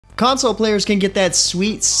Console players can get that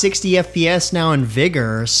sweet 60 FPS now in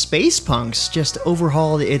Vigor. Space Punks just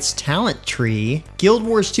overhauled its talent tree. Guild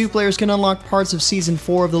Wars 2 players can unlock parts of Season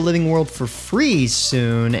 4 of the Living World for free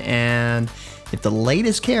soon, and if the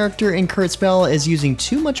latest character in Kurtzpel is using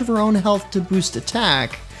too much of her own health to boost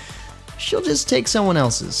attack, she'll just take someone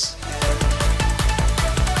else's.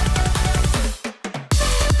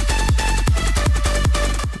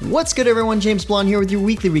 What's good, everyone? James Blonde here with your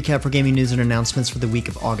weekly recap for gaming news and announcements for the week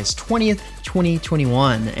of August 20th,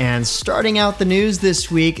 2021. And starting out the news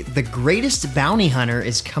this week, the greatest bounty hunter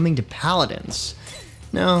is coming to Paladins.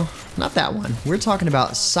 No, not that one. We're talking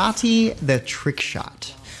about Saati the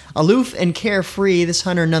Trickshot. Aloof and carefree, this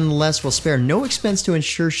hunter nonetheless will spare no expense to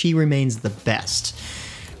ensure she remains the best.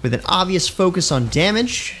 With an obvious focus on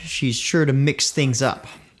damage, she's sure to mix things up.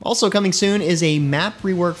 Also coming soon is a map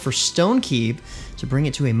rework for Stonekeep to bring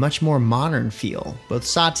it to a much more modern feel. Both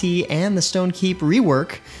Saati and the Stonekeep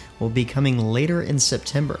rework will be coming later in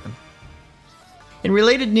September. In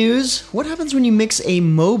related news, what happens when you mix a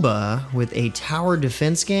MOBA with a tower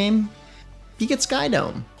defense game? You get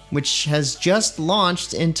Skydome, which has just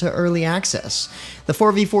launched into early access. The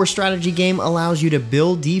 4v4 strategy game allows you to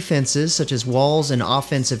build defenses such as walls and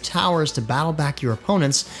offensive towers to battle back your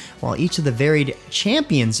opponents, while each of the varied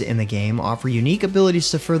champions in the game offer unique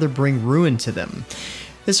abilities to further bring ruin to them.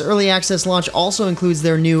 This early access launch also includes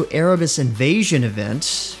their new Erebus Invasion event,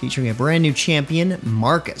 featuring a brand new champion,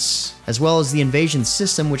 Marcus, as well as the invasion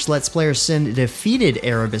system, which lets players send defeated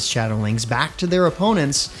Erebus shadowlings back to their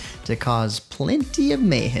opponents to cause plenty of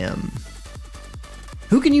mayhem.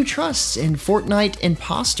 Who can you trust in Fortnite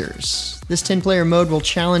Imposters? This 10-player mode will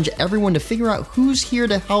challenge everyone to figure out who's here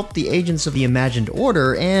to help the agents of the imagined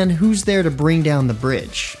order and who's there to bring down the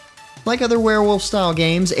bridge. Like other werewolf-style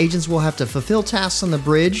games, agents will have to fulfill tasks on the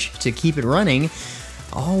bridge to keep it running,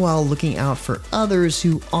 all while looking out for others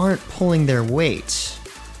who aren't pulling their weight.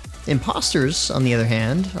 Imposters, on the other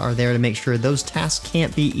hand, are there to make sure those tasks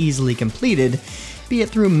can't be easily completed, be it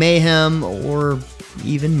through mayhem or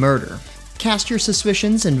even murder. Cast your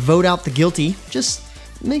suspicions and vote out the guilty. Just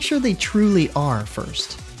make sure they truly are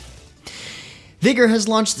first. Vigor has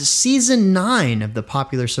launched Season 9 of the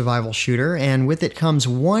popular survival shooter, and with it comes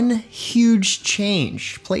one huge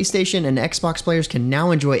change. PlayStation and Xbox players can now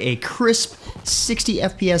enjoy a crisp 60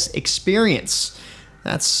 FPS experience.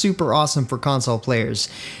 That's super awesome for console players.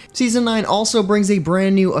 Season 9 also brings a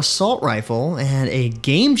brand new assault rifle and a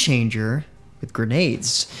game changer with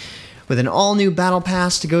grenades. With an all-new battle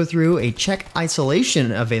pass to go through, a check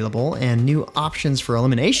isolation available, and new options for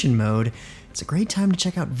elimination mode, it's a great time to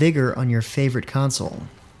check out Vigor on your favorite console.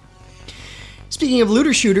 Speaking of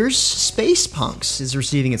looter shooters, Space Punks is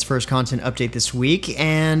receiving its first content update this week,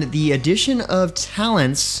 and the addition of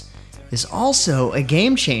talents is also a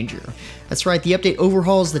game changer. That's right, the update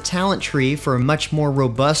overhauls the talent tree for a much more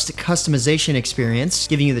robust customization experience,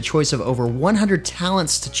 giving you the choice of over 100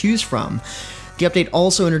 talents to choose from. The update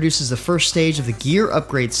also introduces the first stage of the gear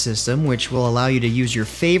upgrade system, which will allow you to use your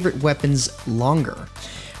favorite weapons longer.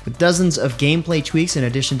 With dozens of gameplay tweaks in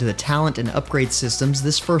addition to the talent and upgrade systems,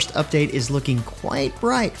 this first update is looking quite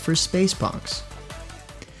bright for Space Punks.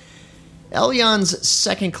 Elyon's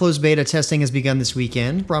second closed beta testing has begun this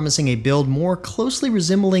weekend, promising a build more closely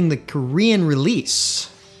resembling the Korean release.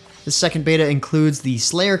 The second beta includes the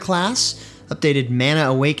Slayer class, updated mana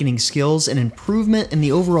awakening skills, and improvement in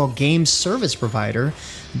the overall game service provider,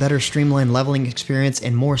 better streamlined leveling experience,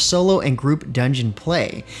 and more solo and group dungeon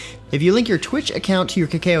play. If you link your Twitch account to your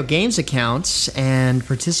Kakao Games account and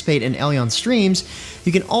participate in Elyon streams,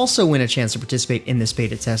 you can also win a chance to participate in this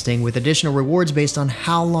beta testing with additional rewards based on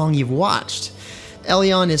how long you've watched.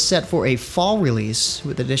 Elyon is set for a fall release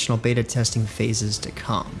with additional beta testing phases to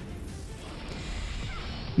come.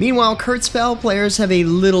 Meanwhile, Kurtzpel players have a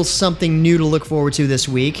little something new to look forward to this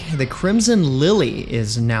week. The Crimson Lily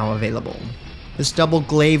is now available. This double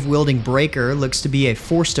glaive wielding breaker looks to be a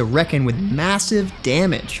force to reckon with massive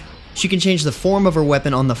damage. She can change the form of her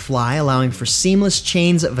weapon on the fly, allowing for seamless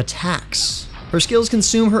chains of attacks. Her skills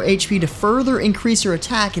consume her HP to further increase her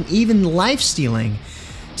attack and even life-stealing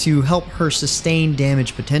to help her sustain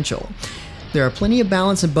damage potential. There are plenty of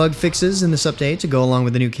balance and bug fixes in this update to go along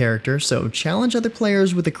with the new character, so challenge other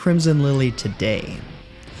players with the Crimson Lily today.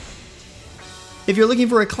 If you're looking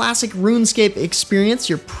for a classic RuneScape experience,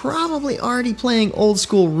 you're probably already playing old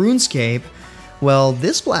school RuneScape. Well,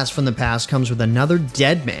 this blast from the past comes with another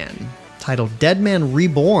Deadman. Titled Deadman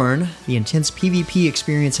Reborn, the intense PvP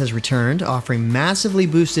experience has returned, offering massively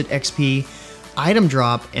boosted XP, item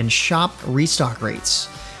drop, and shop restock rates.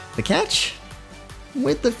 The catch?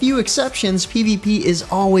 With a few exceptions, PvP is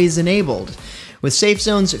always enabled. With safe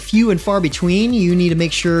zones few and far between, you need to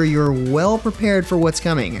make sure you're well prepared for what's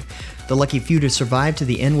coming. The lucky few to survive to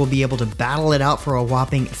the end will be able to battle it out for a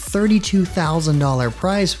whopping $32,000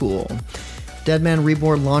 prize pool. Deadman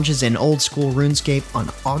Reborn launches in old school RuneScape on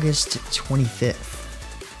August 25th.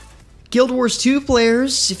 Guild Wars 2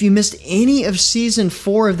 players, if you missed any of Season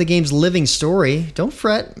 4 of the game's living story, don't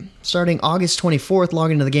fret. Starting August 24th,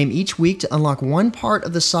 log into the game each week to unlock one part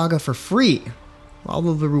of the saga for free. All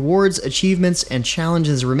of the rewards, achievements, and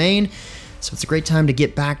challenges remain, so it's a great time to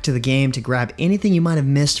get back to the game to grab anything you might have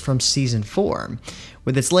missed from Season 4.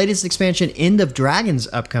 With its latest expansion, End of Dragons,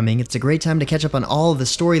 upcoming, it's a great time to catch up on all of the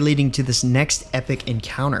story leading to this next epic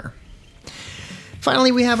encounter.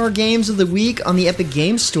 Finally, we have our games of the week on the Epic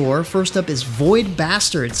Games Store. First up is Void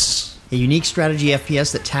Bastards, a unique strategy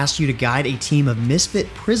FPS that tasks you to guide a team of misfit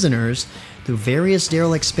prisoners through various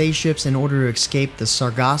derelict spaceships in order to escape the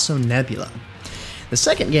Sargasso Nebula. The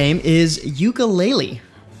second game is Yooka-Laylee,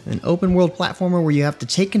 an open-world platformer where you have to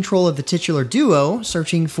take control of the titular duo,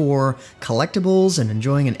 searching for collectibles and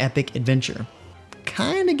enjoying an epic adventure.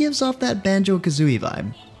 Kinda gives off that Banjo-Kazooie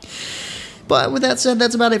vibe. But with that said,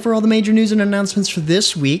 that's about it for all the major news and announcements for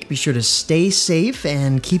this week. Be sure to stay safe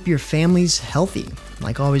and keep your families healthy.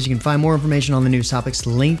 Like always, you can find more information on the news topics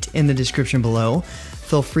linked in the description below.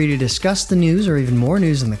 Feel free to discuss the news or even more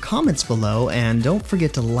news in the comments below. And don't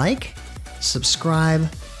forget to like,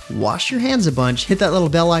 subscribe, wash your hands a bunch, hit that little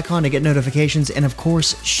bell icon to get notifications, and of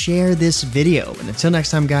course, share this video. And until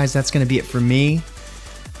next time, guys, that's going to be it for me.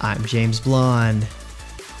 I'm James Blonde.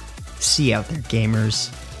 See you out there,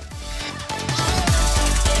 gamers.